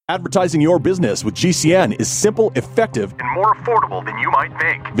Advertising your business with GCN is simple, effective, and more affordable than you might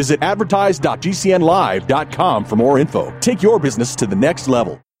think. Visit advertise.gcnlive.com for more info. Take your business to the next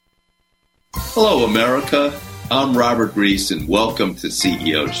level. Hello, America. I'm Robert Reiss, and welcome to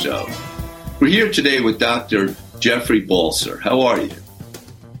CEO Show. We're here today with Dr. Jeffrey Balser. How are you?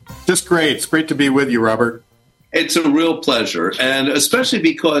 Just great. It's great to be with you, Robert. It's a real pleasure, and especially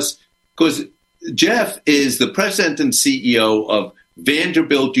because Jeff is the president and CEO of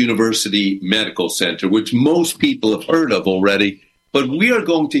Vanderbilt University Medical Center, which most people have heard of already. But we are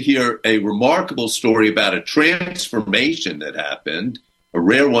going to hear a remarkable story about a transformation that happened, a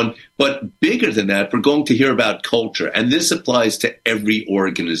rare one. But bigger than that, we're going to hear about culture. And this applies to every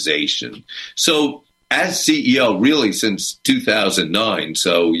organization. So as CEO, really since 2009,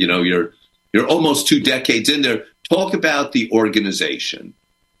 so, you're almost 2 decades in there. Talk about the organization.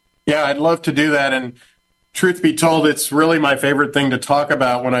 Yeah, I'd love to do that. And truth be told, it's really my favorite thing to talk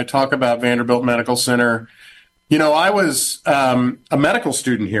about when I talk about Vanderbilt Medical Center. I was a medical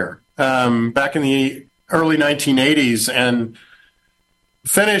student here back in the early 1980s and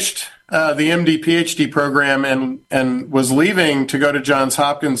finished the MD PhD program and was leaving to go to Johns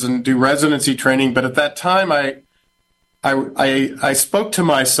Hopkins and do residency training. But at that time, I spoke to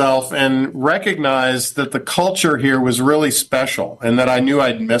myself and recognized that the culture here was really special and that I knew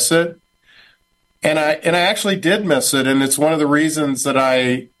I'd miss it. And I actually did miss it, and it's one of the reasons that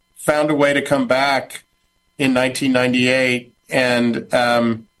I found a way to come back in 1998. And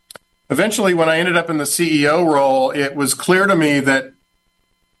eventually, when I ended up in the CEO role, it was clear to me that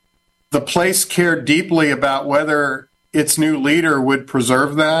the place cared deeply about whether its new leader would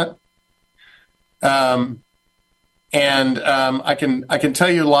preserve that. I can tell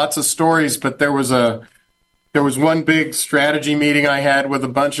you lots of stories, but there was one big strategy meeting I had with a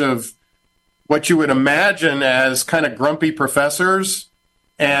bunch of what you would imagine as kind of grumpy professors,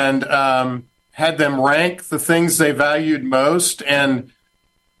 and had them rank the things they valued most, and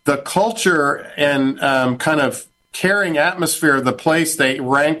the culture and kind of caring atmosphere of the place they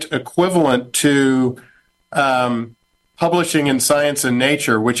ranked equivalent to publishing in Science and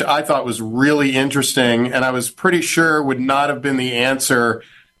Nature, which I thought was really interesting, and I was pretty sure would not have been the answer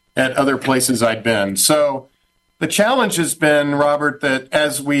at other places I'd been. So the challenge has been, Robert, that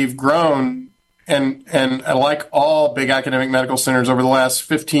as we've grown, and like all big academic medical centers over the last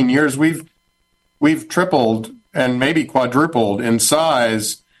 15 years, we've tripled and maybe quadrupled in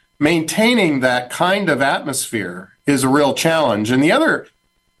size. Maintaining that kind of atmosphere is a real challenge. And the other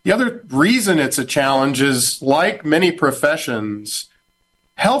reason it's a challenge is, like many professions,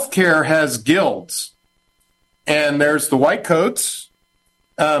 healthcare has guilds. And there's the white coats,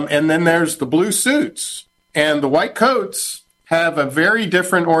 and then there's the blue suits. And the white coats have a very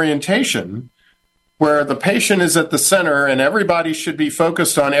different orientation, where the patient is at the center and everybody should be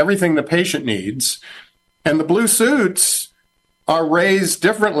focused on everything the patient needs. And the blue suits are raised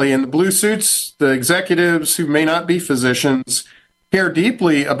differently. In the blue suits, the executives who may not be physicians care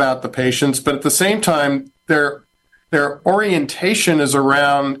deeply about the patients, but at the same time, their orientation is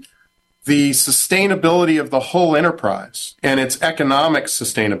around the sustainability of the whole enterprise and its economic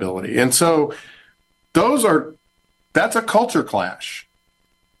sustainability. And so that's a culture clash.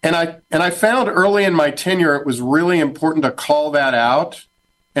 And I found early in my tenure it was really important to call that out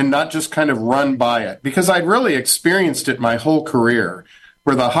and not just kind of run by it, because I'd really experienced it my whole career,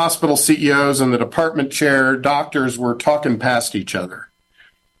 where the hospital CEOs and the department chair doctors were talking past each other.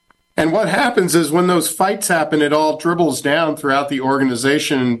 And what happens is when those fights happen, it all dribbles down throughout the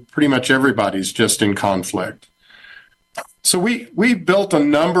organization. Pretty much everybody's just in conflict. So we built a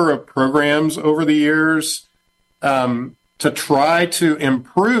number of programs over the years to try to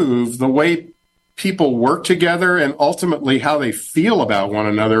improve the way people work together and ultimately how they feel about one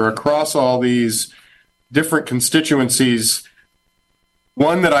another across all these different constituencies.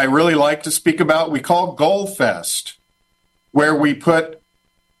 One that I really like to speak about, we call Goal Fest, where we put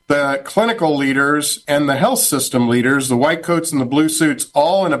the clinical leaders and the health system leaders, the white coats and the blue suits,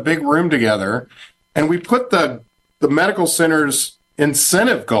 all in a big room together. And we put the medical center's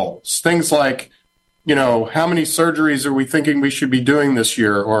incentive goals, things like, how many surgeries are we thinking we should be doing this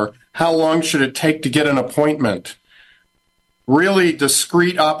year? Or how long should it take to get an appointment? Really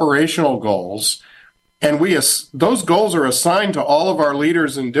discrete operational goals. And those goals are assigned to all of our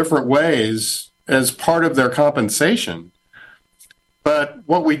leaders in different ways as part of their compensation. But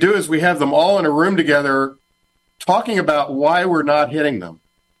what we do is we have them all in a room together talking about why we're not hitting them.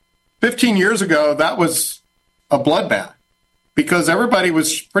 15 years ago, that was a bloodbath, because everybody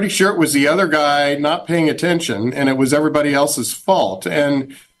was pretty sure it was the other guy not paying attention and it was everybody else's fault.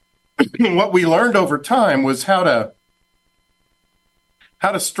 And what we learned over time was how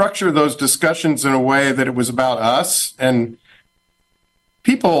how to structure those discussions in a way that it was about us. And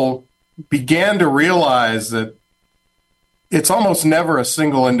people began to realize that it's almost never a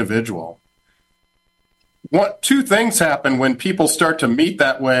single individual. Two things happen when people start to meet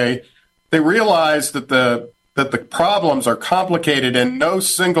that way. They realize that the problems are complicated and no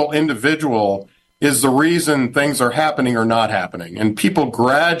single individual is the reason things are happening or not happening. And people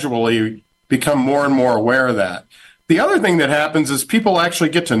gradually become more and more aware of that. The other thing that happens is people actually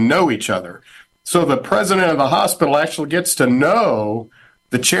get to know each other. So the president of the hospital actually gets to know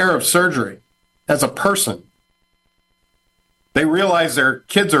the chair of surgery as a person. They realize their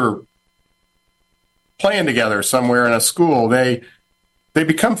kids are playing together somewhere in a school. They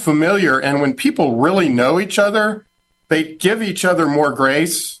become familiar, and when people really know each other, they give each other more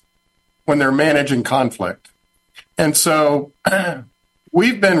grace when they're managing conflict. And so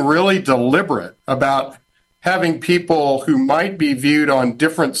we've been really deliberate about having people who might be viewed on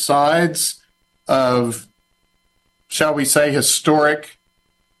different sides of, shall we say, historic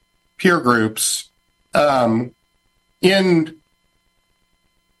peer groups in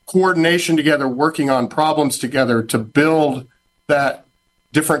coordination together, working on problems together to build that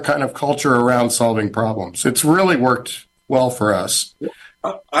different kind of culture around solving problems. It's really worked well for us.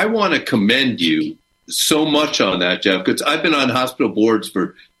 I want to commend you so much on that, Jeff, because I've been on hospital boards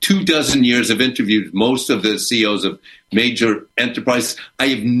for 24 years. I've interviewed most of the CEOs of major enterprises. I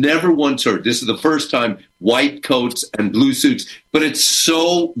have never once heard, this is the first time, white coats and blue suits, but it's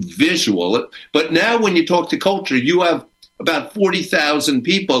so visual. But now when you talk to culture, you have about 40,000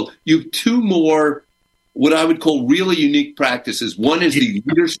 people. You have two more, what I would call really unique practices. One is the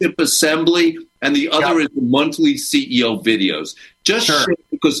leadership assembly, and the other is the monthly CEO videos. Just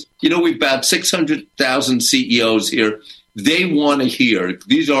because, we've about 600,000 CEOs here. They want to hear.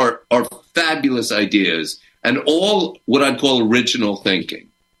 These are fabulous ideas and all what I'd call original thinking.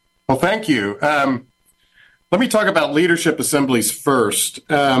 Well, thank you. Let me talk about leadership assemblies first.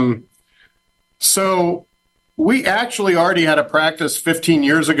 So we actually already had a practice 15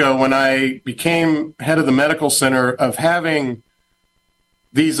 years ago when I became head of the medical center of having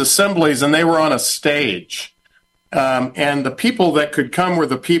these assemblies, and they were on a stage. And the people that could come were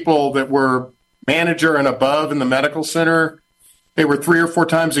the people that were manager and above in the medical center. They were 3 or 4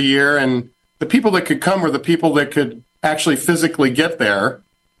 times a year, and the people that could come were the people that could actually physically get there.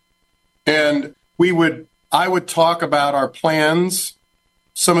 And I would talk about our plans,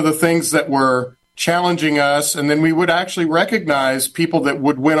 some of the things that were challenging us, and then we would actually recognize people that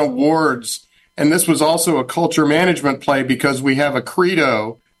would win awards. And this was also a culture management play because we have a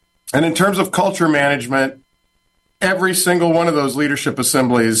credo. And in terms of culture management, every single one of those leadership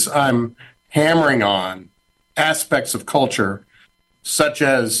assemblies, I'm hammering on aspects of culture, such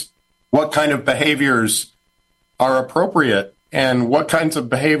as what kind of behaviors are appropriate and what kinds of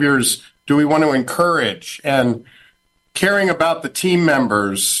behaviors do we want to encourage, and caring about the team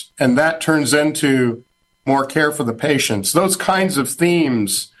members, and that turns into more care for the patients. Those kinds of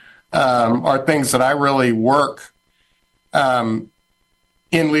themes are things that I really work in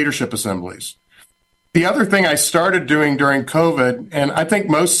leadership assemblies. The other thing I started doing during COVID, and I think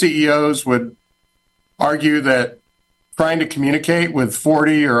most CEOs would argue that trying to communicate with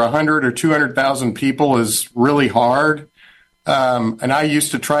 40 or 100 or 200,000 people is really hard. And I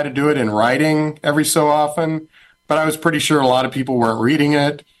used to try to do it in writing every so often, but I was pretty sure a lot of people weren't reading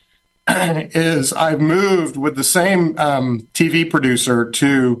it. Is I've moved with the same TV producer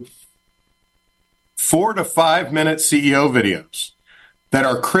to 4 to 5 minute CEO videos that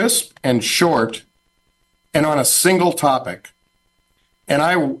are crisp and short and on a single topic. And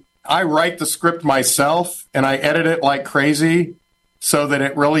I write the script myself and I edit it like crazy so that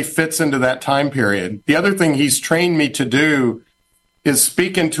it really fits into that time period. The other thing he's trained me to do is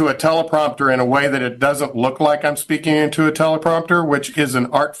speak into a teleprompter in a way that it doesn't look like I'm speaking into a teleprompter, which is an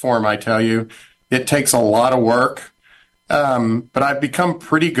art form, I tell you. It takes a lot of work, but I've become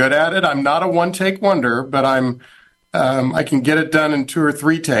pretty good at it. I'm not a one-take wonder, but I can get it done in 2 or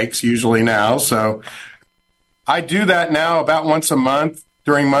 3 takes usually now. So I do that now about once a month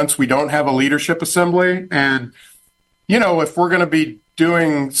during months we don't have a leadership assembly. And, if we're going to be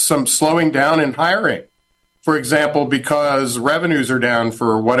doing some slowing down in hiring, for example, because revenues are down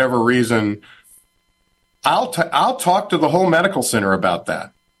for whatever reason, I'll talk to the whole medical center about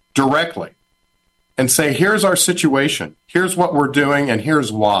that directly and say, here's our situation, here's what we're doing, and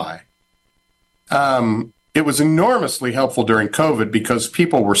here's why. It was enormously helpful during COVID because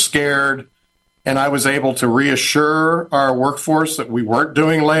people were scared, and I was able to reassure our workforce that we weren't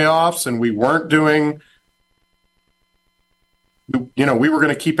doing layoffs and we weren't doing, we were going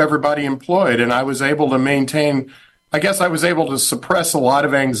to keep everybody employed. And I was able to maintain I guess I was able to suppress a lot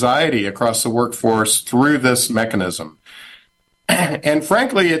of anxiety across the workforce through this mechanism. And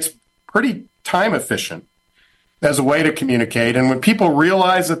frankly, it's pretty time efficient as a way to communicate. And when people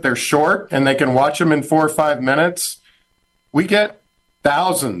realize that they're short and they can watch them in 4 or 5 minutes, we get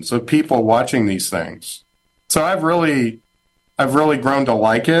thousands of people watching these things. So I've really grown to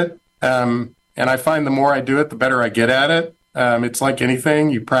like it. And I find the more I do it, the better I get at it. It's like anything,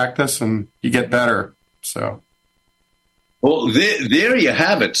 you practice and you get better. So. Well, there you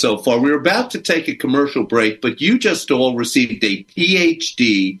have it so far. We're about to take a commercial break, but you just all received a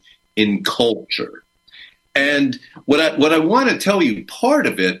PhD in culture. And what I want to tell you, part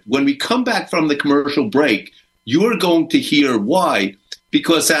of it, when we come back from the commercial break, you're going to hear why.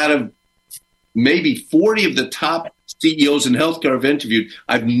 Because out of maybe 40 of the top CEOs in healthcare I've interviewed,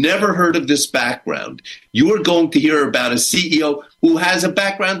 I've never heard of this background. You are going to hear about a CEO who has a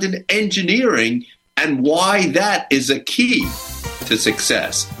background in engineering and why that is a key to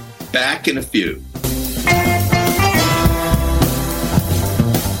success. Back in a few.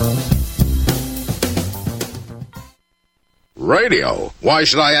 Radio? Why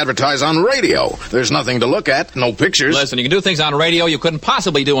should I advertise on radio? There's nothing to look at, no pictures. Listen, you can do things on radio you couldn't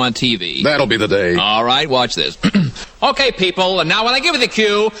possibly do on TV. That'll be the day. All right, watch this. Okay, people, and now when I give you the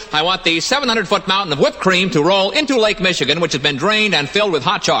cue, I want the 700-foot mountain of whipped cream to roll into Lake Michigan, which has been drained and filled with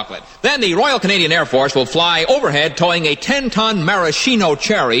hot chocolate. Then the Royal Canadian Air Force will fly overhead towing a 10-ton maraschino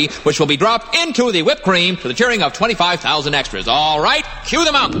cherry, which will be dropped into the whipped cream to the cheering of 25,000 extras. All right, cue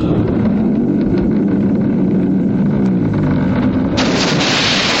the mountain.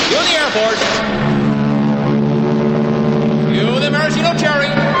 You the maraschino cherry.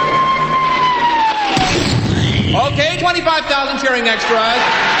 Okay, 25,000 cheering extras.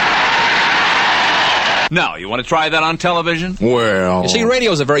 Now, you want to try that on television? Well... You see,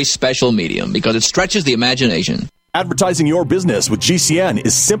 radio is a very special medium because it stretches the imagination. Advertising your business with GCN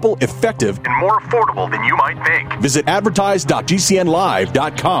is simple, effective, and more affordable than you might think. Visit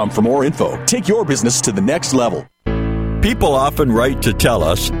advertise.gcnlive.com for more info. Take your business to the next level. People often write to tell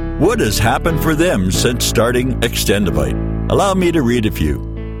us what has happened for them since starting Extendivite. Allow me to read a few.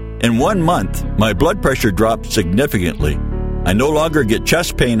 In 1 month, my blood pressure dropped significantly. I no longer get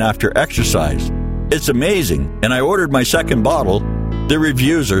chest pain after exercise. It's amazing, and I ordered my second bottle. The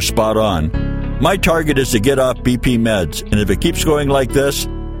reviews are spot on. My target is to get off BP meds, and if it keeps going like this,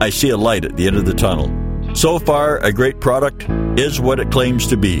 I see a light at the end of the tunnel. So far, a great product is what it claims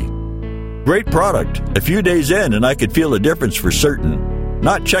to be. Great product. A few days in, and I could feel a difference for certain.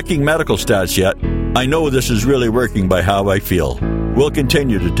 Not checking medical stats yet. I know this is really working by how I feel. We'll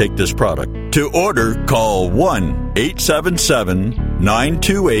continue to take this product. To order, call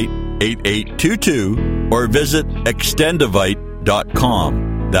 1-877-928-8822 or visit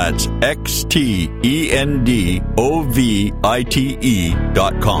extendivite.com. That's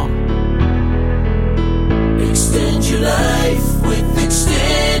XTENDOVITE.com. Extend your life with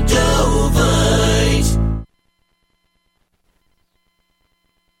Extendovite.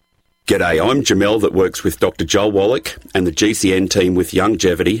 G'day, I'm Jamel that works with Dr. Joel Wallach and the GCN team with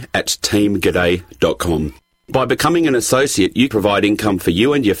Longevity at teamg'day.com. By becoming an associate, you provide income for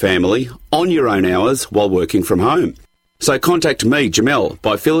you and your family on your own hours while working from home. So contact me, Jamel,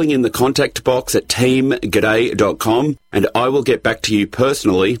 by filling in the contact box at teamg'day.com and I will get back to you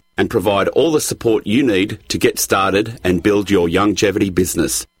personally and provide all the support you need to get started and build your longevity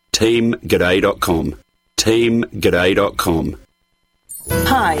business. teamg'day.com. teamg'day.com.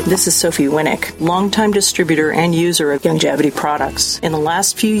 Hi, this is Sophie Winnick, longtime distributor and user of Longevity products. In the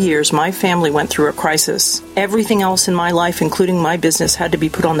last few years, my family went through a crisis. Everything else in my life, including my business, had to be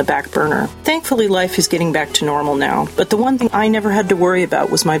put on the back burner. Thankfully, life is getting back to normal now. But the one thing I never had to worry about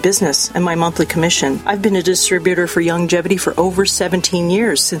was my business and my monthly commission. I've been a distributor for Longevity for over 17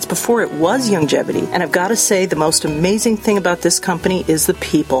 years, since before it was Longevity. And I've got to say, the most amazing thing about this company is the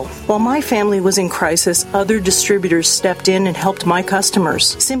people. While my family was in crisis, other distributors stepped in and helped my customers,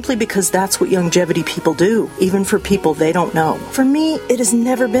 simply because that's what Longevity people do, even for people they don't know. For me, it has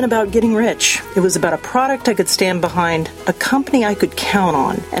never been about getting rich. It was about a product I could stand behind, a company I could count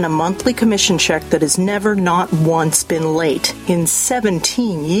on, and a monthly commission check that has never not once been late in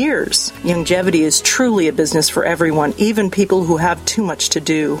 17 years. Longevity is truly a business for everyone, even people who have too much to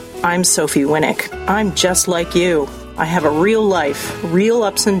do. I'm Sophie Winnick. I'm just like you. I have a real life, real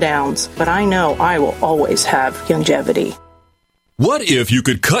ups and downs, but I know I will always have Longevity. What if you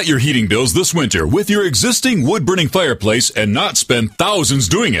could cut your heating bills this winter with your existing wood-burning fireplace and not spend thousands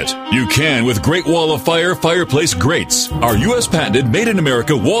doing it? You can with Great Wall of Fire fireplace grates. Our U.S. patented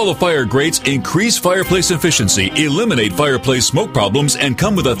made-in-America Wall of Fire grates increase fireplace efficiency, eliminate fireplace smoke problems, and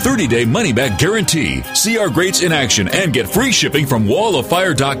come with a 30-day money-back guarantee. See our grates in action and get free shipping from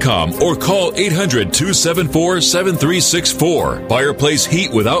walloffire.com or call 800-274-7364. Fireplace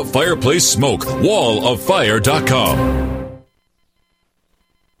heat without fireplace smoke. walloffire.com.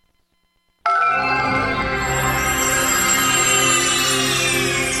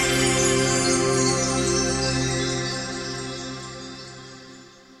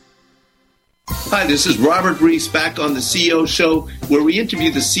 Hi, this is Robert Reiss back on the CEO Show, where we interview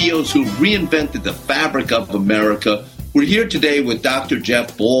the CEOs who reinvented the fabric of America. We're here today with Dr.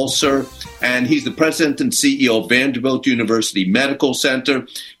 Jeff Balser, and he's the president and CEO of Vanderbilt University Medical Center.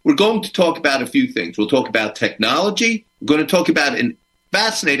 We're going to talk about a few things. We'll talk about technology. We're going to talk about a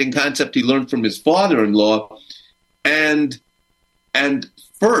fascinating concept he learned from his father-in-law. And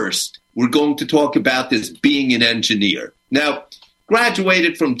first, we're going to talk about this being an engineer. Now,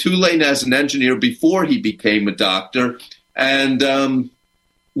 graduated from Tulane as an engineer before he became a doctor. And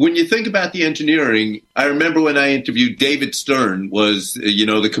when you think about the engineering, I remember when I interviewed David Stern, was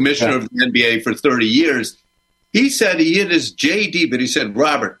the commissioner of the NBA for 30 years. He said he had his JD, but he said,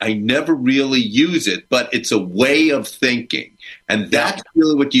 Robert, I never really use it, but it's a way of thinking. And that's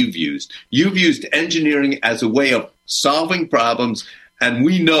really what you've used. You've used engineering as a way of solving problems. And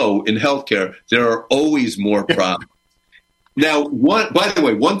we know in healthcare, there are always more problems. Now, by the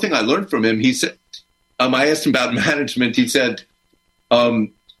way, one thing I learned from him, he said, I asked him about management. He said,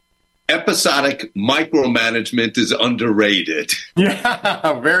 episodic micromanagement is underrated.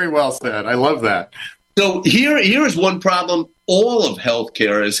 Yeah, very well said. I love that. So here is one problem all of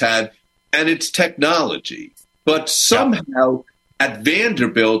healthcare has had, and it's technology. But somehow at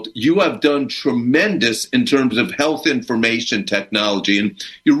Vanderbilt, you have done tremendous in terms of health information technology, and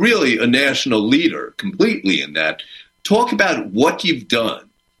you're really a national leader completely in that. Talk about what you've done.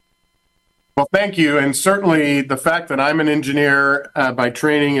 Well, thank you. And certainly the fact that I'm an engineer by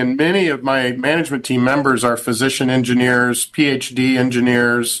training, and many of my management team members are physician engineers, PhD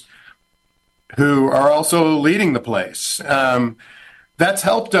engineers, who are also leading the place. That's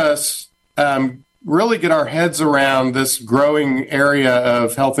helped us really get our heads around this growing area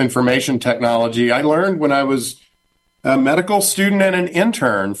of health information technology. I learned when I was a medical student and an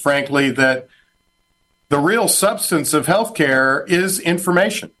intern, frankly, that the real substance of healthcare is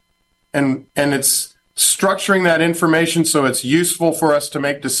information, and it's structuring that information so it's useful for us to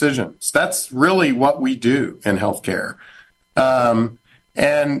make decisions. That's really what we do in healthcare.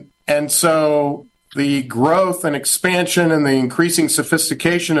 And so the growth and expansion and the increasing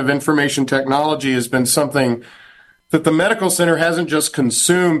sophistication of information technology has been something that the medical center hasn't just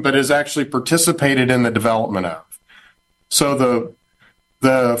consumed, but has actually participated in the development of. So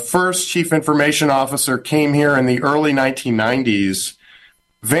the first chief information officer came here in the early 1990s.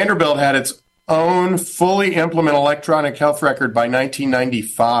 Vanderbilt had its own fully implemented electronic health record by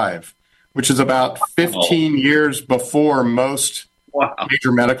 1995, which is about 15 years before most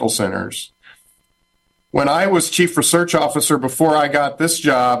major medical centers. When I was chief research officer before I got this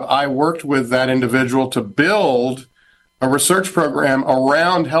job, I worked with that individual to build a research program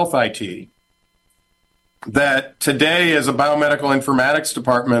around health IT that today is a biomedical informatics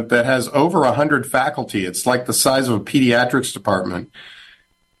department that has over 100 faculty. It's like the size of a pediatrics department.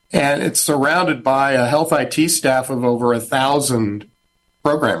 And it's surrounded by a health IT staff of over 1,000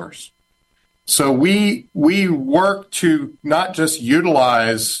 programmers. So we work to not just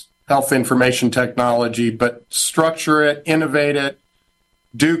utilize health information technology, but structure it, innovate it,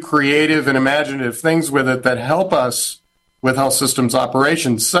 do creative and imaginative things with it that help us with health systems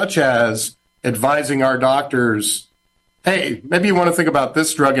operations, such as advising our doctors, hey, maybe you want to think about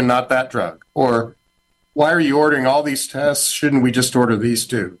this drug and not that drug. Or why are you ordering all these tests? Shouldn't we just order these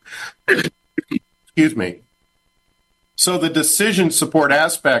two? Excuse me. So the decision support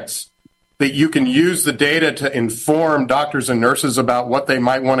aspects that you can use the data to inform doctors and nurses about what they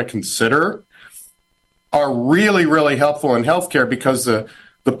might want to consider are really, really helpful in healthcare, because the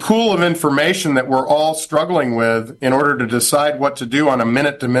pool of information that we're all struggling with in order to decide what to do on a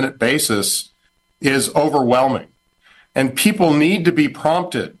minute-to-minute basis is overwhelming. And people need to be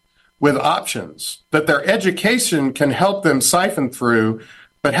prompted with options that their education can help them siphon through,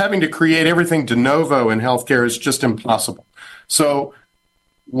 but having to create everything de novo in healthcare is just impossible. So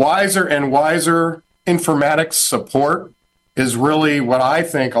wiser and wiser informatics support is really what I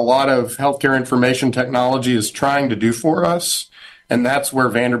think a lot of healthcare information technology is trying to do for us. And that's where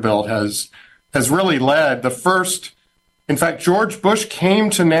Vanderbilt has really led. The first In fact, George Bush came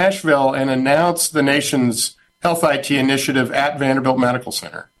to Nashville and announced the nation's health IT initiative at Vanderbilt Medical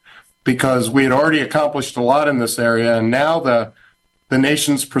Center because we had already accomplished a lot in this area. And now the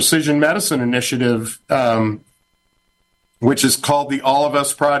nation's precision medicine initiative, which is called the All of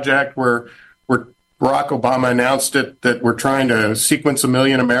Us Project, where Barack Obama announced it, that we're trying to sequence 1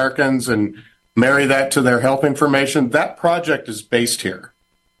 million Americans and marry that to their health information. That project is based here.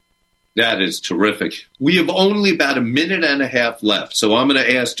 That is terrific. We have only about a minute and a half left, so I'm going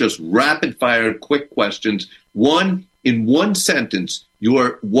to ask just rapid-fire, quick questions. One, in one sentence,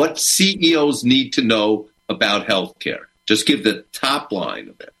 what CEOs need to know about healthcare. Just give the top line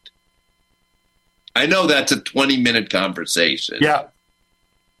of it. I know that's a 20-minute conversation. Yeah.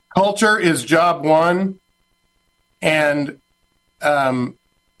 Culture is job one, and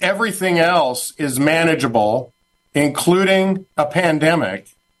everything else is manageable, including a pandemic,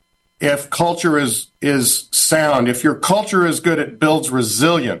 if culture is sound. If your culture is good, it builds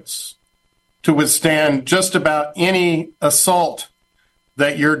resilience to withstand just about any assault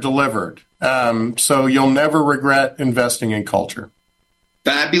that you're delivered. So you'll never regret investing in culture.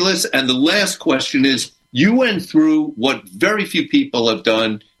 Fabulous. And the last question is, you went through what very few people have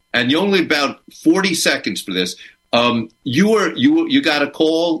done, and you only about 40 seconds for this. You got a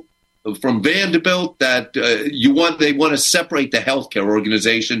call from Vanderbilt that they want to separate the healthcare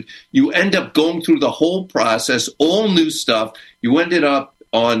organization. You end up going through the whole process, all new stuff. You ended up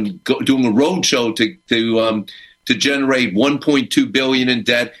doing a roadshow to generate $1.2 billion in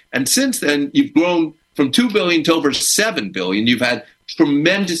debt, and since then you've grown from $2 billion to over $7 billion. You've had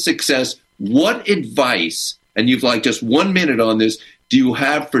tremendous success. What advice, and you've just 1 minute on this, do you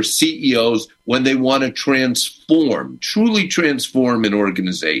have for CEOs when they want to truly transform an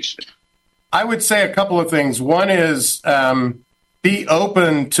organization? I would say a couple of things. One is be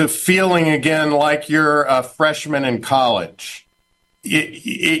open to feeling again like you're a freshman in college.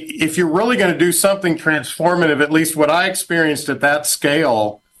 If you're really going to do something transformative, at least what I experienced at that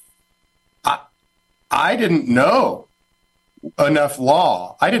scale, I didn't know enough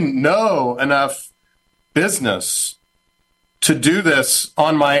law. I didn't know enough business to do this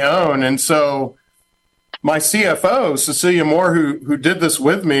on my own. And so my CFO, Cecilia Moore, who did this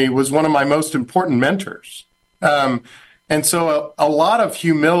with me, was one of my most important mentors. And so a lot of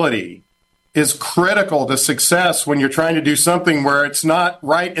humility is critical to success when you're trying to do something where it's not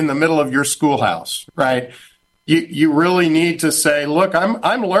right in the middle of your schoolhouse, right? You really need to say, look,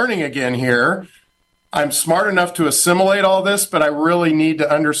 I'm learning again here. I'm smart enough to assimilate all this, but I really need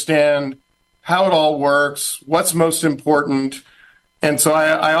to understand how it all works, what's most important. And so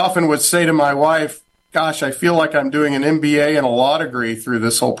I often would say to my wife, gosh, I feel like I'm doing an MBA and a law degree through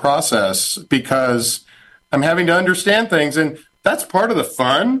this whole process because I'm having to understand things. And that's part of the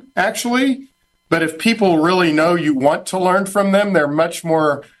fun, actually. But if people really know you want to learn from them, they're much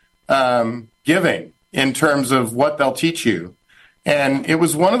more giving in terms of what they'll teach you. And it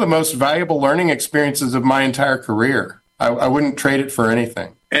was one of the most valuable learning experiences of my entire career. I wouldn't trade it for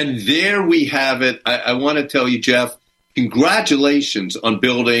anything. And there we have it. I want to tell you, Jeff, congratulations on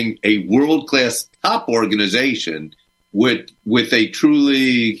building a world-class top organization with a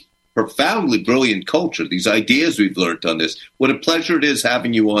truly profoundly brilliant culture. These ideas we've learned on this. What a pleasure it is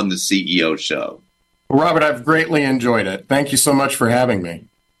having you on the CEO show. Well, Robert, I've greatly enjoyed it. Thank you so much for having me.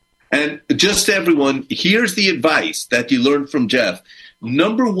 And just everyone, here's the advice that you learned from Jeff.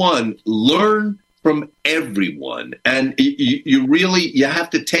 Number one, learn from everyone. And you have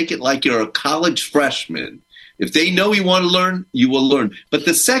to take it like you're a college freshman. If they know you want to learn, you will learn. But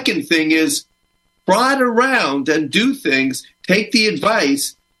the second thing is prod around and do things. Take the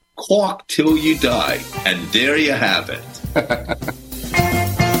advice, caulk till you die. And there you have it.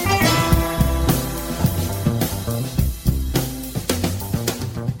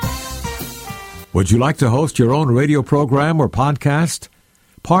 Would you like to host your own radio program or podcast?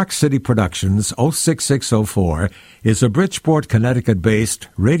 Park City Productions 06604 is a Bridgeport, Connecticut-based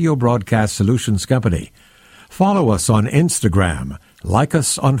radio broadcast solutions company. Follow us on Instagram, like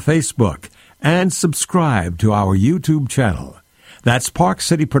us on Facebook, and subscribe to our YouTube channel. That's Park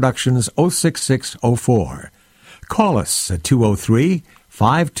City Productions 06604. Call us at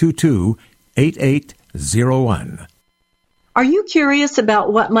 203-522-8801. Are you curious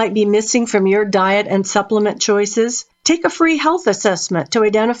about what might be missing from your diet and supplement choices? Take a free health assessment to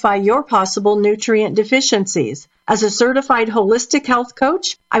identify your possible nutrient deficiencies. As a certified holistic health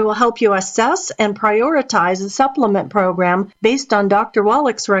coach, I will help you assess and prioritize a supplement program based on Dr.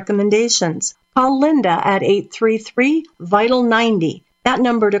 Wallach's recommendations. Call Linda at 833-VITAL-90. That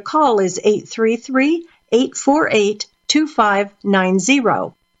number to call is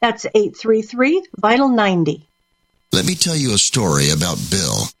 833-848-2590. That's 833-VITAL-90. Let me tell you a story about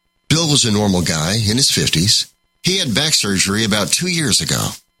Bill. Bill was a normal guy in his 50s. He had back surgery about 2 years ago.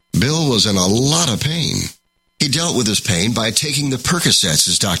 Bill was in a lot of pain. He dealt with his pain by taking the Percocets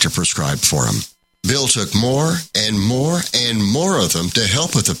his doctor prescribed for him. Bill took more and more and more of them to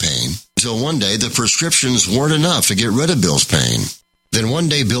help with the pain, until one day the prescriptions weren't enough to get rid of Bill's pain. Then one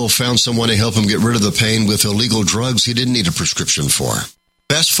day Bill found someone to help him get rid of the pain with illegal drugs he didn't need a prescription for.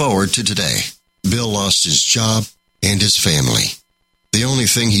 Fast forward to today. Bill lost his job and his family. The only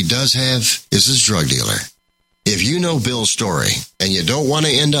thing he does have is his drug dealer. If you know Bill's story and you don't want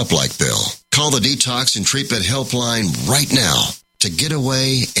to end up like Bill, call the Detox and Treatment Helpline right now to get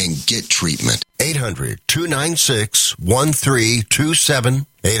away and get treatment. 800-296-1327.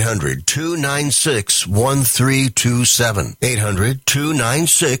 800-296-1327.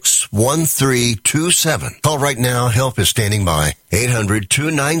 800-296-1327. Call right now. Help is standing by.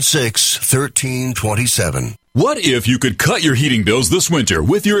 800-296-1327. What if you could cut your heating bills this winter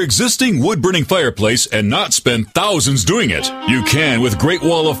with your existing wood-burning fireplace and not spend thousands doing it? You can with Great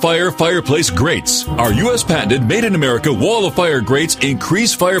Wall of Fire fireplace grates. Our U.S. patented made-in-America Wall of Fire grates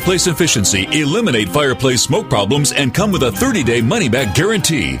increase fireplace efficiency, eliminate fireplace smoke problems, and come with a 30-day money-back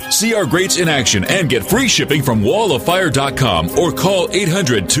guarantee. See our grates in action and get free shipping from walloffire.com or call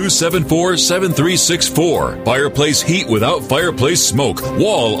 800-274-7364. Fireplace heat without fireplace smoke.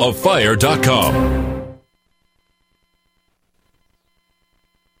 walloffire.com.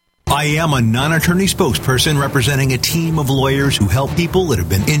 I am a non-attorney spokesperson representing a team of lawyers who help people that have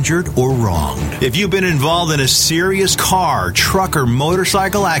been injured or wronged. If you've been involved in a serious car, truck, or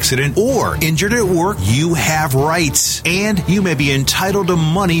motorcycle accident or injured at work, you have rights, and you may be entitled to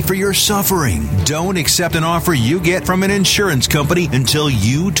money for your suffering. Don't accept an offer you get from an insurance company until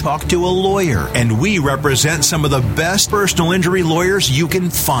you talk to a lawyer. And we represent some of the best personal injury lawyers you can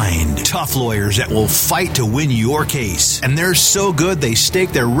find. Tough lawyers that will fight to win your case. And they're so good they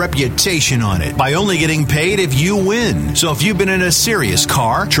stake their reputation on it by only getting paid if you win. So if you've been in a serious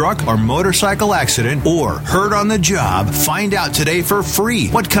car, truck, or motorcycle accident or hurt on the job, find out today for free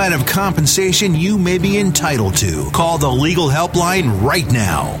what kind of compensation you may be entitled to. Call the legal helpline right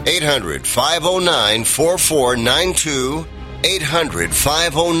now. 800-509-4492.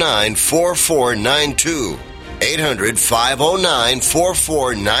 800-509-4492.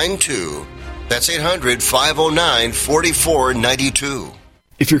 800-509-4492. That's 800-509-4492.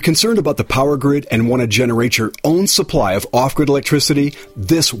 If you're concerned about the power grid and want to generate your own supply of off-grid electricity,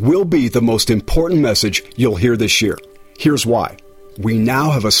 this will be the most important message you'll hear this year. Here's why. We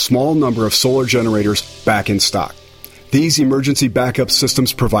now have a small number of solar generators back in stock. These emergency backup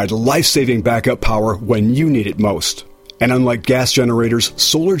systems provide life-saving backup power when you need it most. And unlike gas generators,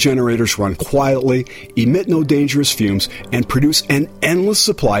 solar generators run quietly, emit no dangerous fumes, and produce an endless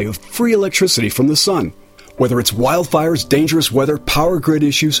supply of free electricity from the sun. Whether it's wildfires, dangerous weather, power grid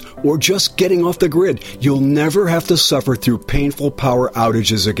issues, or just getting off the grid, you'll never have to suffer through painful power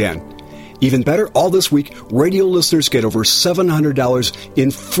outages again. Even better, all this week, radio listeners get over $700 in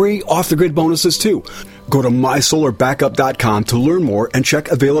free off-the-grid bonuses, too. Go to mysolarbackup.com to learn more and check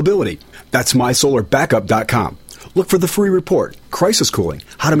availability. That's mysolarbackup.com. Look for the free report, Crisis Cooling,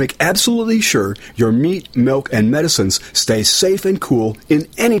 how to make absolutely sure your meat, milk, and medicines stay safe and cool in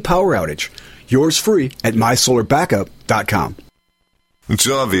any power outage. Yours free at mysolarbackup.com. It's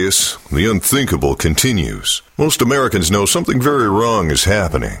obvious. The unthinkable continues. Most Americans know something very wrong is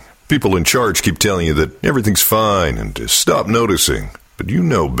happening. People in charge keep telling you that everything's fine and to stop noticing. But you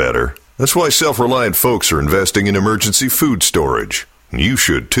know better. That's why self-reliant folks are investing in emergency food storage. And you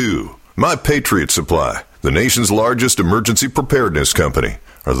should too. My Patriot Supply, the nation's largest emergency preparedness company,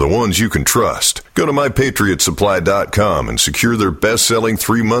 are the ones you can trust. Go to mypatriotsupply.com and secure their best-selling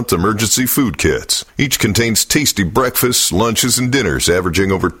 3-month emergency food kits. Each contains tasty breakfasts, lunches, and dinners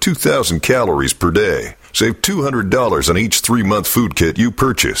averaging over 2,000 calories per day. Save $200 on each 3-month food kit you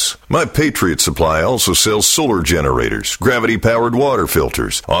purchase. My Patriot Supply also sells solar generators, gravity-powered water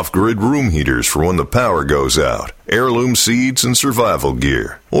filters, off-grid room heaters for when the power goes out, heirloom seeds, and survival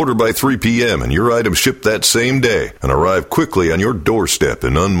gear. Order by 3 p.m. and your items ship that same day and arrive quickly on your doorstep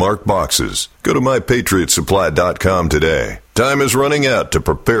in unmarked boxes. Go to mypatriotsupply.com today. Time is running out to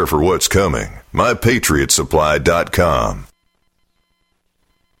prepare for what's coming. mypatriotsupply.com.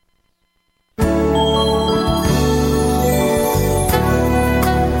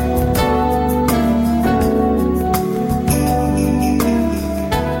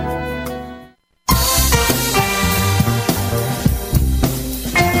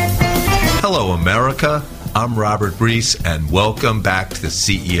 Hello, America. I'm Robert Reiss, and welcome back to the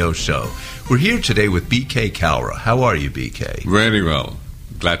CEO Show. We're here today with BK Kalra. How are you, BK? Very well.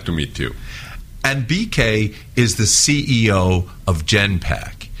 Glad to meet you. And BK is the CEO of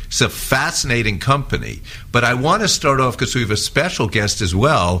Genpact. It's a fascinating company. But I want to start off because we have a special guest as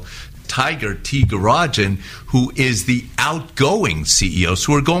well, Tiger T. Garajan, who is the outgoing CEO.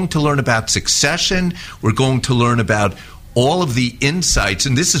 So we're going to learn about succession. We're going to learn about all of the insights.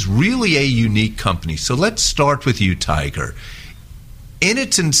 And this is really a unique company. So let's start with you, Tiger. In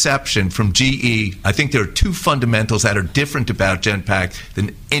its inception from GE, I think there are two fundamentals that are different about Genpact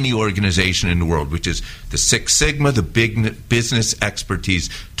than any organization in the world, which is the Six Sigma, the big business expertise.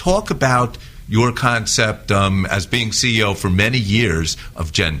 Talk about your concept as being CEO for many years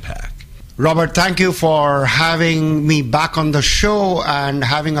of Genpact. Robert, thank you for having me back on the show and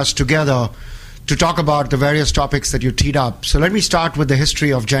having us together to talk about the various topics that you teed up. So let me start with the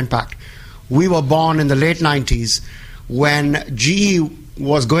history of Genpact. We were born in the late 90s when GE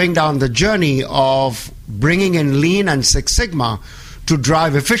was going down the journey of bringing in Lean and Six Sigma to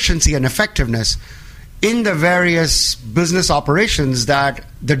drive efficiency and effectiveness in the various business operations that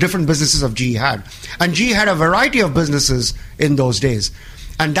the different businesses of GE had. And GE had a variety of businesses in those days.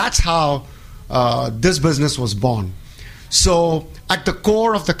 And that's how this business was born. So at the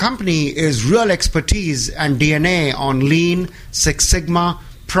core of the company is real expertise and DNA on Lean, Six Sigma,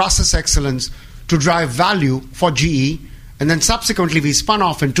 process excellence to drive value for GE. And then subsequently we spun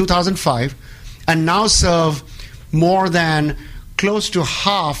off in 2005 and now serve more than close to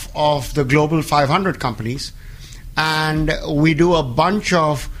half of the global 500 companies. And we do a bunch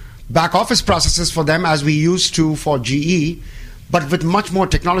of back office processes for them as we used to for GE, but with much more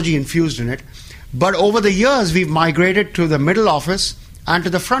technology infused in it. But over the years, we've migrated to the middle office and to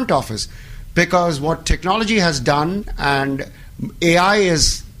the front office because what technology has done, and AI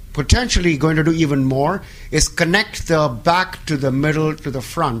is potentially going to do even more, is connect the back to the middle to the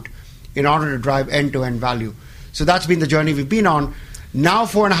front in order to drive end-to-end value. So that's been the journey we've been on. Now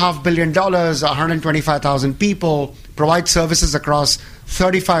 $4.5 billion, 125,000 people, provide services across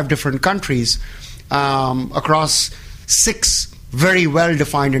 35 different countries, across 6 very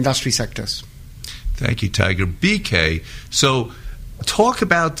well-defined industry sectors. Thank you, Tiger. BK, so talk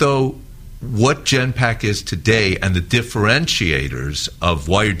about, though, what Genpact is today and the differentiators of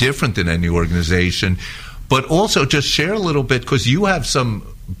why you're different than any organization, but also just share a little bit, because you have some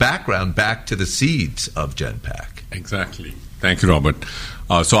background back to the seeds of Genpact. Exactly. Thank you, Robert.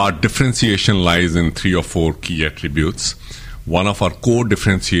 So our differentiation lies in 3 or 4 key attributes. One of our core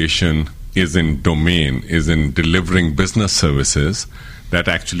differentiation is in domain, is in delivering business services that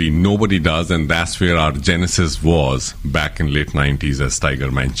actually nobody does, and that's where our genesis was back in late 90s, as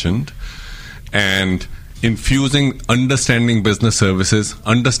Tiger mentioned. And infusing understanding business services,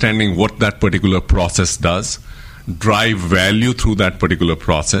 understanding what that particular process does, drive value through that particular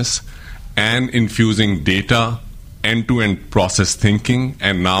process, and infusing data, end-to-end process thinking,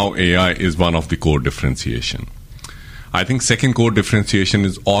 and now AI is one of the core differentiation. I think second core differentiation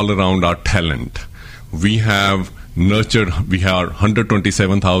is all around our talent. We have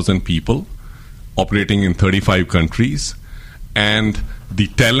 127,000 people operating in 35 countries, and the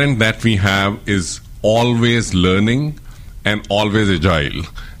talent that we have is always learning and always agile.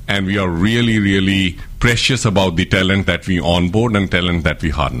 And we are really, really precious about the talent that we onboard and talent that we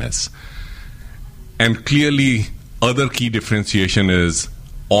harness. And clearly, other key differentiation is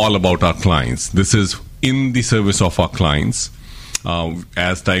all about our clients. This is in the service of our clients.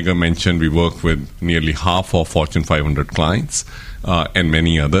 As Tiger mentioned, we work with nearly half of Fortune 500 clients and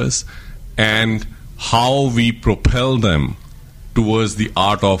many others. And how we propel them towards the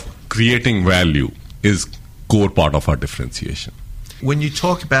art of creating value is core part of our differentiation. When you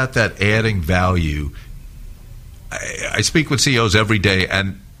talk about that adding value, I speak with CEOs every day,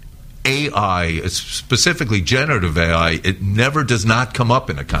 and AI, specifically generative AI, it never does not come up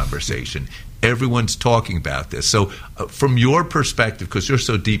in a conversation. Everyone's talking about this. So from your perspective, because you're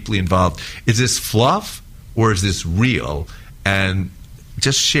so deeply involved, is this fluff or is this real? And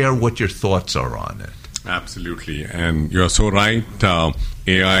just share what your thoughts are on it. Absolutely. And you're so right.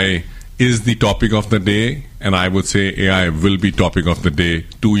 AI is the topic of the day, and I would say AI will be topic of the day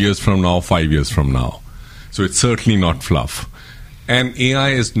 2 years from now, 5 years from now. So it's certainly not fluff. And AI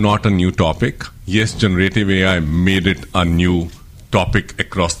is not a new topic. Yes, generative AI made it a new topic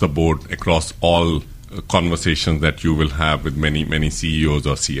across the board, across all conversations that you will have with many, many CEOs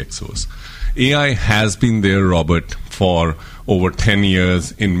or CXOs. AI has been there, Robert, for over 10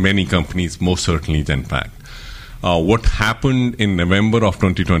 years in many companies, most certainly Genpact. What happened in November of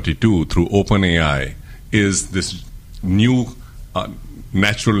 2022 through OpenAI is this new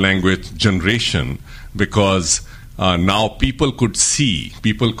natural language generation, because now people could see,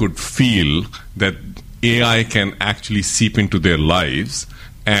 people could feel that AI can actually seep into their lives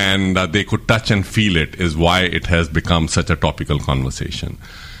and they could touch and feel it is why it has become such a topical conversation.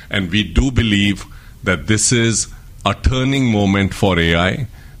 And we do believe that this is a turning moment for AI.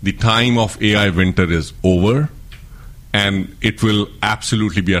 The time of AI winter is over, and it will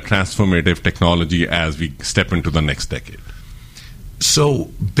absolutely be a transformative technology as we step into the next decade. So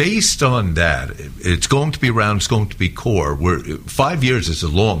based on that, it's going to be around, it's going to be core. 5 years is a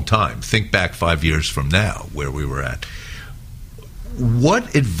long time. Think back 5 years from now, where we were at.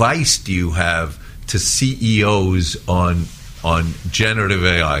 What advice do you have to CEOs on generative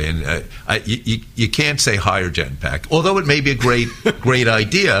AI? And you can't say hire Genpact, although it may be a great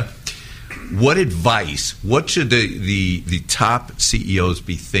idea. What advice, what should the top CEOs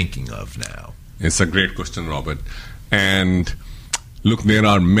be thinking of now? It's a great question, Robert. And look, there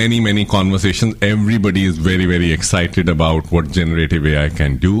are many, many conversations. Everybody is very, very excited about what generative AI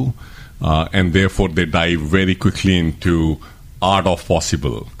can do. And therefore, they dive very quickly into art of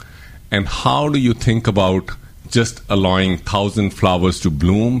possible. And how do you think about just allowing 1,000 flowers to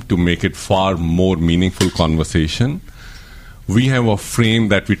bloom to make it far more meaningful conversation? We have a frame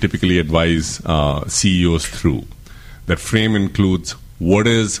that we typically advise CEOs through. That frame includes what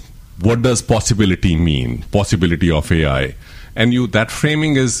does possibility mean, possibility of AI. And that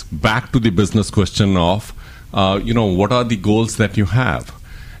framing is back to the business question of, what are the goals that you have?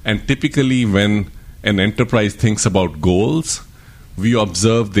 And typically when an enterprise thinks about goals, we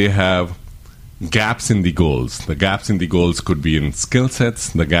observe they have gaps in the goals. The gaps in the goals could be in skill sets.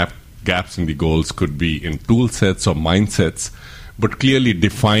 The gaps in the goals could be in tool sets or mindsets. But clearly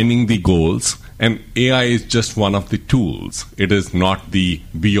defining the goals, and AI is just one of the tools. It is not the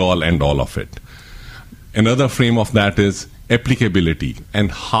be-all, end-all of it. Another frame of that is applicability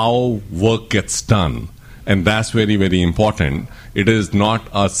and how work gets done. And that's very, very important. It is not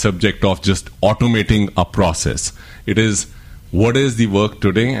a subject of just automating a process. It is what is the work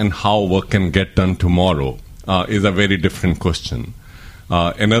today and how work can get done tomorrow is a very different question.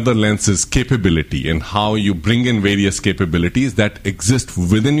 Another lens is capability and how you bring in various capabilities that exist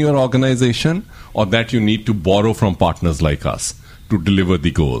within your organization or that you need to borrow from partners like us to deliver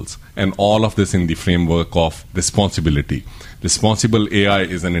the goals. And all of this in the framework of responsibility. Responsible AI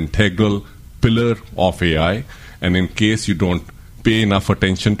is an integral pillar of AI, and in case you don't pay enough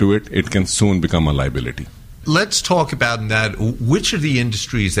attention to it, it can soon become a liability. Let's talk about that. Which are the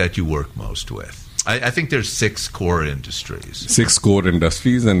industries that you work most with? I think there's 6 core industries. 6 core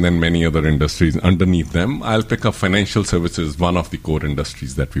industries and then many other industries underneath them. I'll pick up financial services, one of the core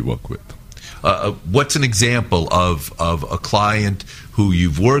industries that we work with. What's an example of a client who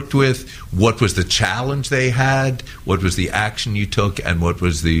you've worked with? What was the challenge they had? What was the action you took? And what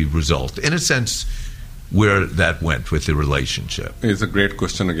was the result? In a sense, where that went with the relationship. It's a great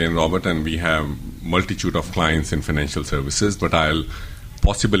question again, Robert, and we have multitude of clients in financial services, but I'll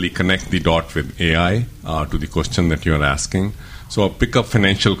possibly connect the dot with AI to the question that you're asking. So I'll pick up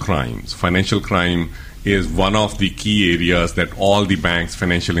financial crimes. Financial crime is one of the key areas that all the banks,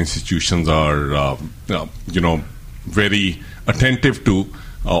 financial institutions are, very attentive to,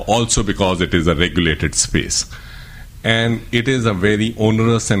 also because it is a regulated space. And it is a very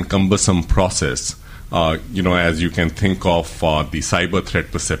onerous and cumbersome process, as you can think of the cyber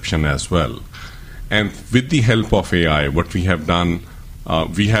threat perception as well. And with the help of AI, what we have done,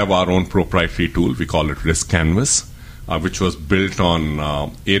 we have our own proprietary tool. We call it Risk Canvas, which was built on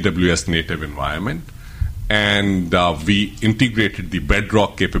AWS native environment. And we integrated the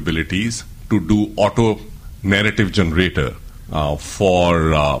Bedrock capabilities to do auto narrative generator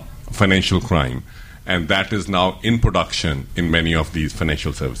for financial crime. And that is now in production in many of these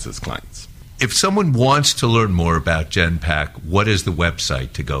financial services clients. If someone wants to learn more about Genpact, what is the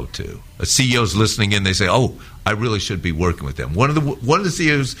website to go to? A CEO's listening in, they say, "Oh, I really should be working with them." One of the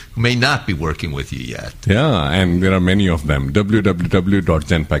CEOs who may not be working with you yet. Yeah, and there are many of them.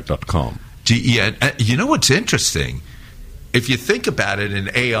 www.genpact.com. You know what's interesting? If you think about it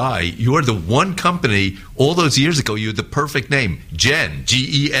in AI, you're the one company, all those years ago, you had the perfect name, Gen,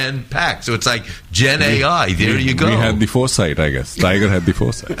 G-E-N, Pact. So it's like Gen AI. There you go. We had the foresight, I guess. Tiger had the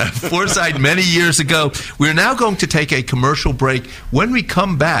foresight. Foresight many years ago. We're now going to take a commercial break. When we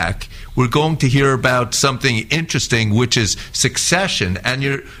come back, we're going to hear about something interesting, which is succession.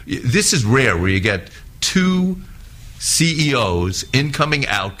 And this is rare, where you get 2 CEOs, incoming,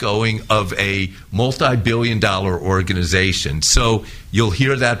 outgoing, of a multi-billion-dollar organization. So you'll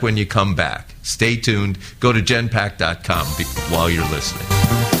hear that when you come back. Stay tuned. Go to genpact.com while you're listening.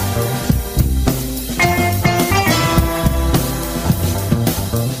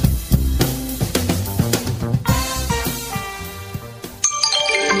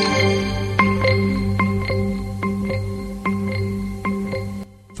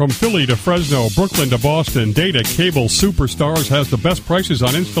 From Philly to Fresno, Brooklyn to Boston, Data Cable Superstars has the best prices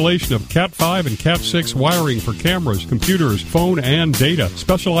on installation of Cat 5 and Cat 6 wiring for cameras, computers, phone, and data,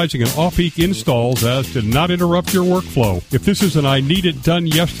 specializing in off-peak installs as to not interrupt your workflow. If this is an I need it done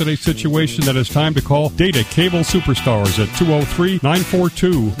yesterday situation, then it's time to call Data Cable Superstars at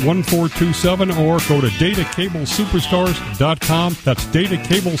 203-942-1427 or go to datacablesuperstars.com. That's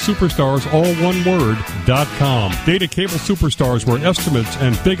datacablesuperstars, all one word, .com. Data Cable Superstars, where estimates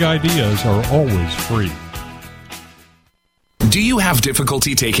and big ideas are always free. Do you have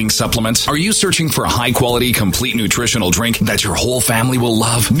difficulty taking supplements? Are you searching for a high-quality, complete nutritional drink that your whole family will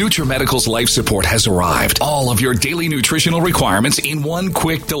love? NutriMedical's Life Support has arrived. All of your daily nutritional requirements in one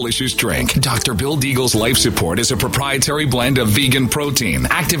quick, delicious drink. Dr. Bill Deagle's Life Support is a proprietary blend of vegan protein,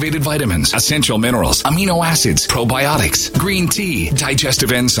 activated vitamins, essential minerals, amino acids, probiotics, green tea,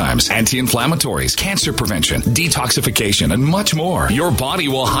 digestive enzymes, anti-inflammatories, cancer prevention, detoxification, and much more. Your body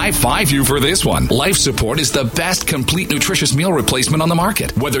will high-five you for this one. Life Support is the best complete nutritious meal replacement on the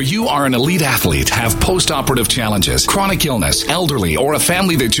market. Whether you are an elite athlete, have post-operative challenges, chronic illness, elderly, or a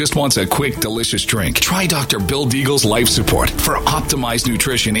family that just wants a quick, delicious drink, try Dr. Bill Deagle's Life Support for optimized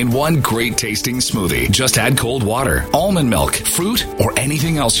nutrition in one great tasting smoothie. Just add cold water, almond milk, fruit, or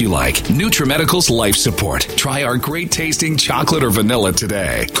anything else you like. NutriMedical's Life Support. Try our great tasting chocolate or vanilla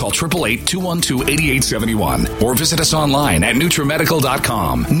today. Call 888-212-8871 or visit us online at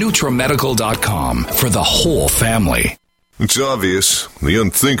NutriMedical.com. NutriMedical.com for the whole family. It's obvious. The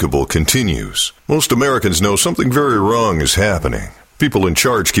unthinkable continues. Most Americans know something very wrong is happening. People in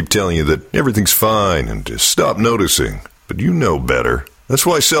charge keep telling you that everything's fine and to stop noticing. But you know better. That's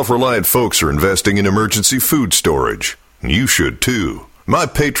why self-reliant folks are investing in emergency food storage. You should too. My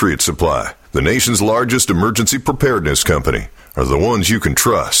Patriot Supply, the nation's largest emergency preparedness company, are the ones you can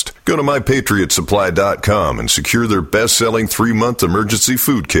trust. Go to mypatriotsupply.com and secure their best-selling 3-month emergency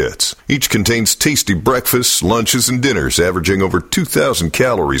food kits. Each contains tasty breakfasts, lunches, and dinners averaging over 2,000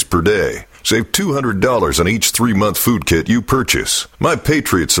 calories per day. Save $200 on each 3-month food kit you purchase. My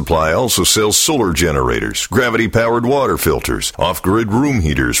Patriot Supply also sells solar generators, gravity-powered water filters, off-grid room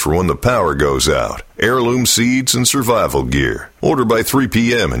heaters for when the power goes out, heirloom seeds, and survival gear. Order by 3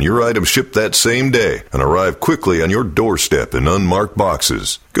 p.m. and your items ship that same day and arrive quickly on your doorstep in unmarked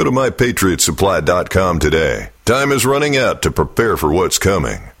boxes. Go to mypatriotsupply.com today. Time is running out to prepare for what's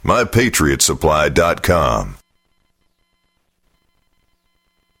coming. mypatriotsupply.com.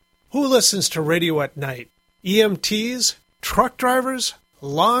 Who listens to radio at night? EMTs, truck drivers,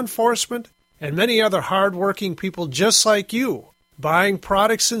 law enforcement, and many other hard-working people just like you, buying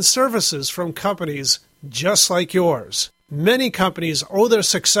products and services from companies just like yours. Many companies owe their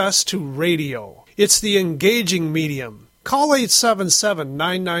success to radio. It's the engaging medium. Call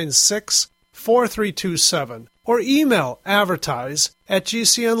 877-996-4327 or email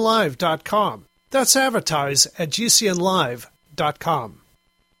advertise@gcnlive.com. That's advertise@gcnlive.com.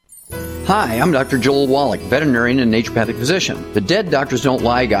 Hi, I'm Dr. Joel Wallach, veterinarian and naturopathic physician. The Dead Doctors Don't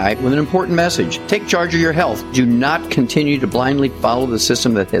Lie guy with an important message. Take charge of your health. Do not continue to blindly follow the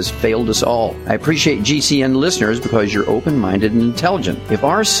system that has failed us all. I appreciate GCN listeners because you're open-minded and intelligent. If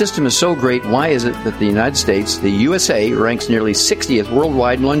our system is so great, why is it that the United States, the USA, ranks nearly 60th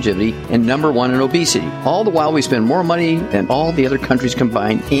worldwide in longevity and number 1 in obesity? All the while we spend more money than all the other countries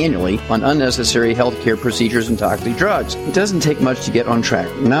combined annually on unnecessary healthcare procedures and toxic drugs. It doesn't take much to get on track.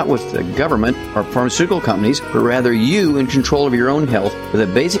 Not with the government or pharmaceutical companies, but rather you in control of your own health with a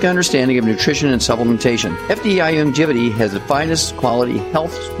basic understanding of nutrition and supplementation. FDI Longevity has the finest quality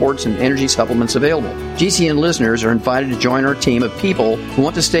health, sports, and energy supplements available. GCN listeners are invited to join our team of people who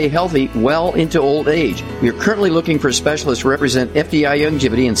want to stay healthy well into old age. We are currently looking for specialists to represent FDI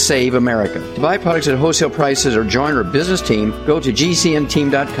Longevity and Save America. To buy products at wholesale prices or join our business team, go to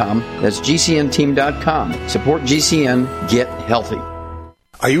GCNteam.com. That's GCNteam.com. Support GCN. Get healthy.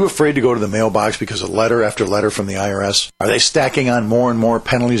 Are you afraid to go to the mailbox because of letter after letter from the IRS? Are they stacking on more and more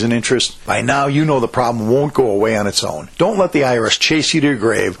penalties and interest? By now, you know the problem won't go away on its own. Don't let the IRS chase you to your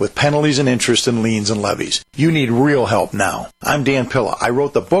grave with penalties and interest and liens and levies. You need real help now. I'm Dan Pilla. I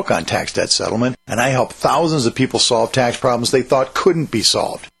wrote the book on tax debt settlement, and I help thousands of people solve tax problems they thought couldn't be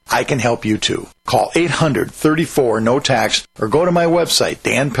solved. I can help you too. Call 800-34-NO-TAX or go to my website,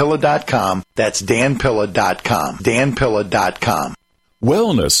 danpilla.com. That's danpilla.com. danpilla.com.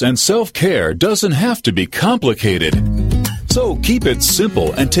 Wellness and self-care doesn't have to be complicated. So keep it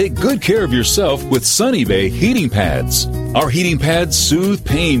simple and take good care of yourself with Sunny Bay heating pads. Our heating pads soothe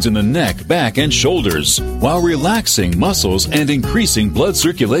pains in the neck, back, and shoulders while relaxing muscles and increasing blood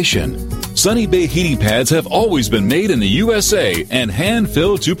circulation. Sunny Bay heating pads have always been made in the USA and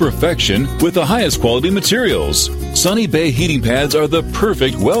hand-filled to perfection with the highest quality materials. Sunny Bay heating pads are the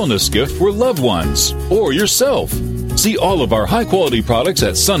perfect wellness gift for loved ones or yourself. See all of our high-quality products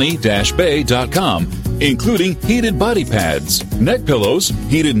at sunny-bay.com, including heated body pads, neck pillows,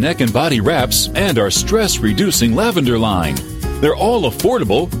 heated neck and body wraps, and our stress-reducing lavender line. They're all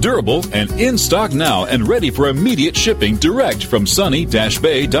affordable, durable, and in stock now and ready for immediate shipping direct from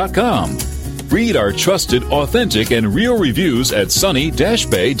sunny-bay.com. Read our trusted, authentic, and real reviews at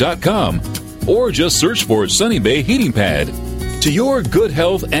sunny-bay.com or just search for Sunny Bay Heating Pad. To your good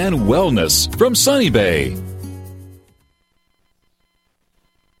health and wellness from Sunny Bay.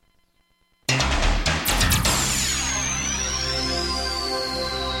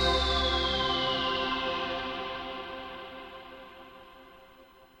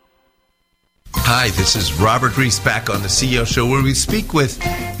 Hi, this is Robert Reiss back on the CEO Show, where we speak with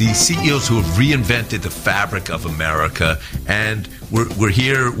the CEOs who have reinvented the fabric of America. And we're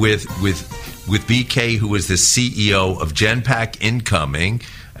here with BK, who is the CEO of Genpact Incoming.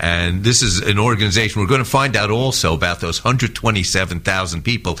 And this is an organization. We're going to find out also about those 127,000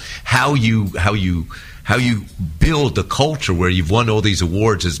 people, how you build a culture where you've won all these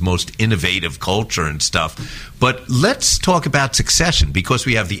awards as most innovative culture and stuff. But let's talk about succession, because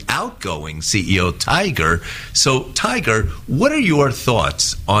we have the outgoing CEO, Tiger. So, Tiger, what are your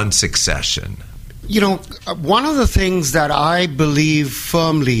thoughts on succession? You know, one of the things that I believe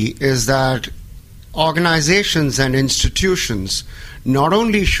firmly is that organizations and institutions not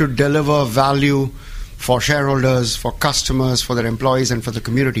only should deliver value for shareholders, for customers, for their employees, and for the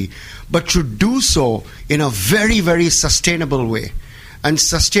community, but should do so in a very, very sustainable way. And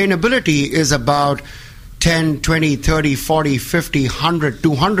sustainability is about 10, 20, 30, 40, 50, 100,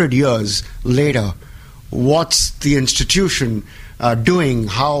 200 years later. What's the institution doing?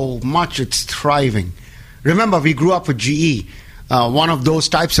 How much it's thriving? Remember, we grew up with GE, one of those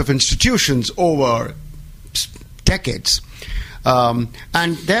types of institutions over decades.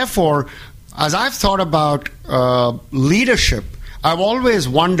 And therefore, as I've thought about leadership, I've always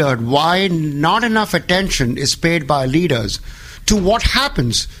wondered why not enough attention is paid by leaders to what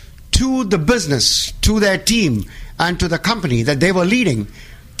happens to the business, to their team, and to the company that they were leading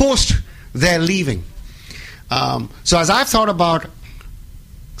post their leaving. So as I've thought about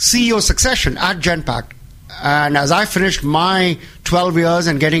CEO succession at Genpact, and as I finished my 12 years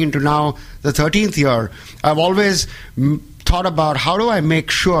and getting into now the 13th year, I've always thought about how do I make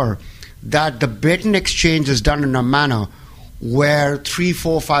sure that the baton exchange is done in a manner where 3,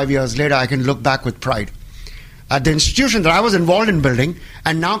 4, 5 years later I can look back with pride at the institution that I was involved in building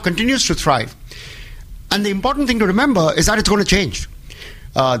and now continues to thrive. And the important thing to remember is that it's going to change.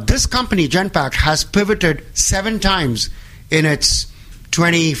 This company, Genpact, has pivoted 7 times in its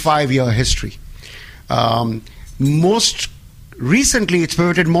 25-year history. Most recently, it's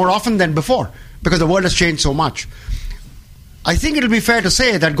pivoted more often than before because the world has changed so much. I think it'll be fair to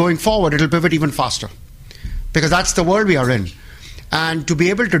say that going forward, it'll pivot even faster because that's the world we are in. And to be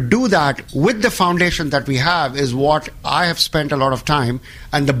able to do that with the foundation that we have is what I have spent a lot of time,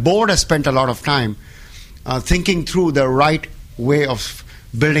 and the board has spent a lot of time thinking through the right way of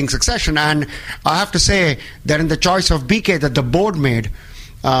building succession. And I have to say that in the choice of BK that the board made,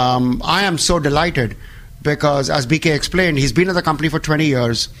 I am so delighted because, as BK explained, he's been at the company for 20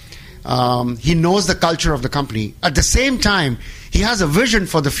 years. He knows the culture of the company. At the same time, he has a vision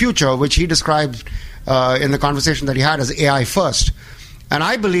for the future, which he described in the conversation that he had as AI first. And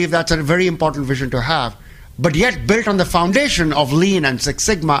I believe that's a very important vision to have, but yet built on the foundation of Lean and Six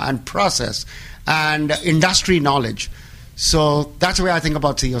Sigma and process and industry knowledge. So that's the way I think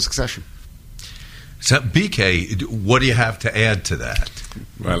about CEO succession. So, BK, what do you have to add to that?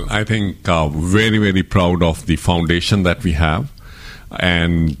 Well, I think very, very proud of the foundation that we have.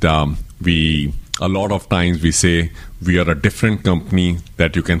 And a lot of times we say we are a different company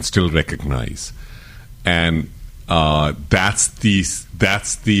that you can still recognize. And that's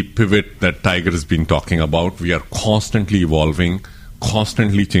the pivot that Tiger has been talking about. We are constantly evolving,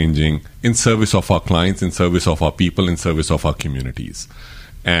 constantly changing in service of our clients, in service of our people, in service of our communities.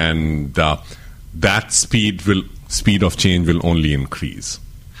 And that speed of change will only increase.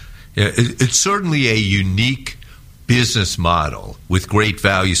 Yeah, it's certainly a unique business model with great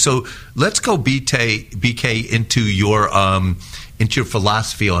value. So let's go, BK, into your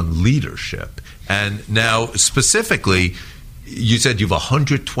philosophy on leadership. And now, specifically, you said you have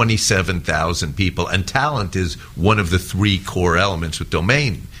 127,000 people, and talent is one of the 3 core elements with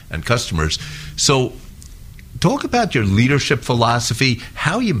domain and customers. So talk about your leadership philosophy,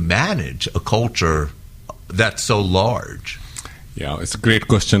 how you manage a culture that's so large. Yeah, it's a great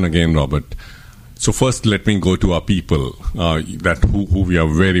question again, Robert. So first, let me go to our people who we are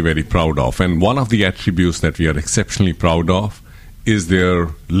very, very proud of. And one of the attributes that we are exceptionally proud of is their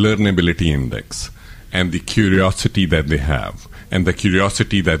learnability index and the curiosity that they have and the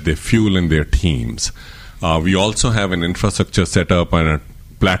curiosity that they fuel in their teams. We also have an infrastructure set up and a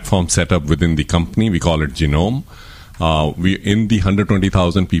platform set up within the company. We call it Genome. In the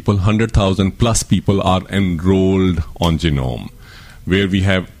 120,000 people, 100,000 plus people are enrolled on Genome, where we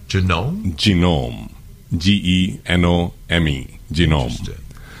have Genome, Genome, Genome.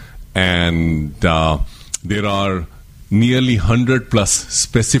 And there are nearly 100 plus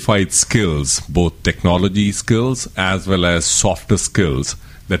specified skills, both technology skills as well as softer skills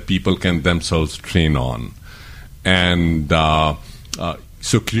that people can themselves train on. And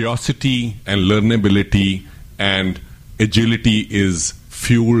so curiosity and learnability and agility is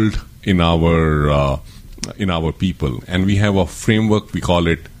fueled in our people. And we have a framework, we call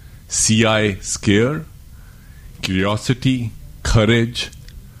it CI SCARE: curiosity, courage,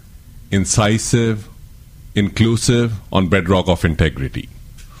 incisive, inclusive, on bedrock of integrity.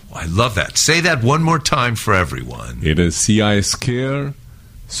 I love that. Say that one more time for everyone. It is CI SCARE,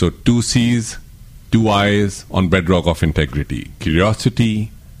 so 2 C's, 2 I's on bedrock of integrity.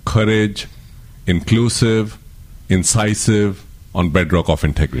 Curiosity, courage, inclusive, incisive, on bedrock of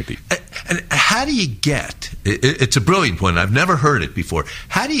integrity. And how do you get, it's a brilliant point, I've never heard it before,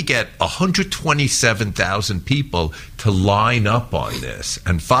 how do you get 127,000 people to line up on this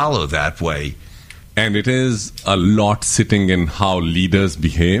and follow that way? And it is a lot sitting in how leaders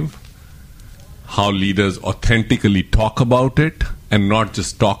behave, how leaders authentically talk about it, and not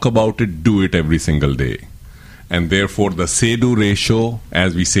just talk about it, do it every single day. And therefore the say-do ratio,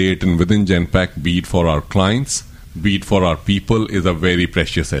 as we say it within Genpact, be it for our clients, be it for our people, is a very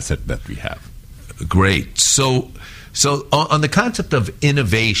precious asset that we have. Great. So on the concept of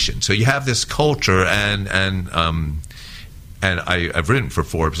innovation, so you have this culture, and I've written for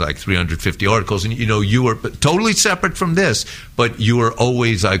Forbes like 350 articles, and you were totally separate from this, but you were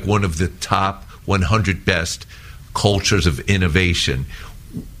always like one of the top 100 best cultures of innovation.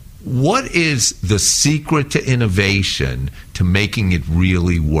 What is the secret to innovation to making it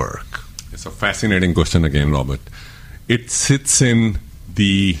really work? It's a fascinating question again, Robert. It sits in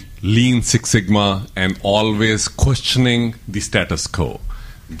the Lean Six Sigma and always questioning the status quo.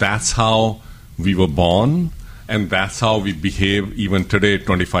 That's how we were born, and that's how we behave even today,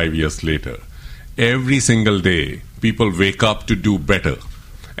 25 years later. Every single day, people wake up to do better.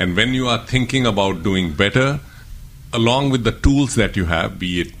 And when you are thinking about doing better, along with the tools that you have,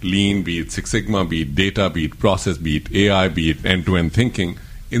 be it Lean, be it Six Sigma, be it data, be it process, be it AI, be it end-to-end thinking,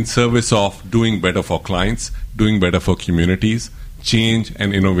 in service of doing better for clients, doing better for communities, change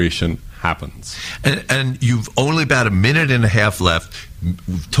and innovation happens. And you've only about a minute and a half left.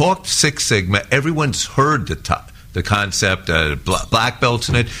 We've talked Six Sigma. Everyone's heard the concept, black belts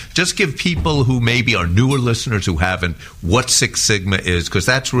in it. Just give people who maybe are newer listeners who haven't what Six Sigma is, because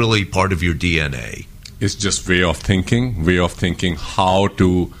that's really part of your DNA. It's just way of thinking how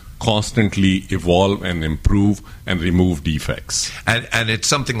to constantly evolve and improve and remove defects. And it's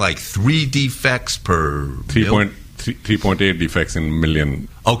something like 3 defects per 3.8 defects in a million.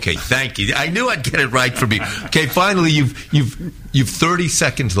 Okay, thank you. I knew I'd get it right from you. Okay, finally, you've 30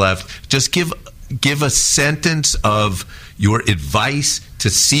 seconds left. Just give a sentence of your advice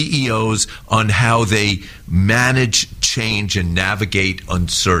to CEOs on how they manage change and navigate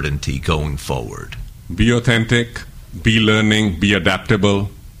uncertainty going forward. Be authentic, be learning, be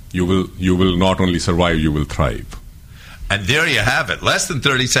adaptable. You will not only survive, you will thrive. And there you have it. Less than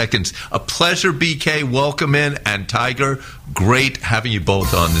 30 seconds. A pleasure, BK. Welcome in. And Tiger, great having you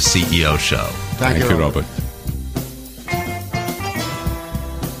both on the CEO show. Thank you, Robert.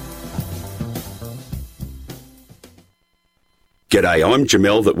 G'day, I'm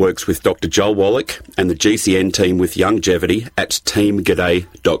Jamel that works with Dr. Joel Wallach and the GCN team with Longevity at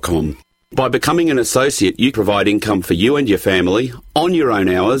teamg'day.com. By becoming an associate, you provide income for you and your family on your own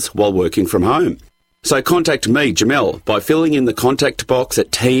hours while working from home. So contact me, Jamel, by filling in the contact box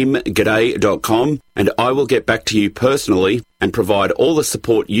at teamg'day.com, and I will get back to you personally and provide all the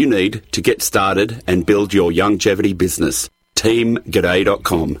support you need to get started and build your longevity business.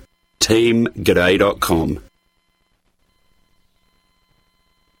 teamg'day.com. teamg'day.com.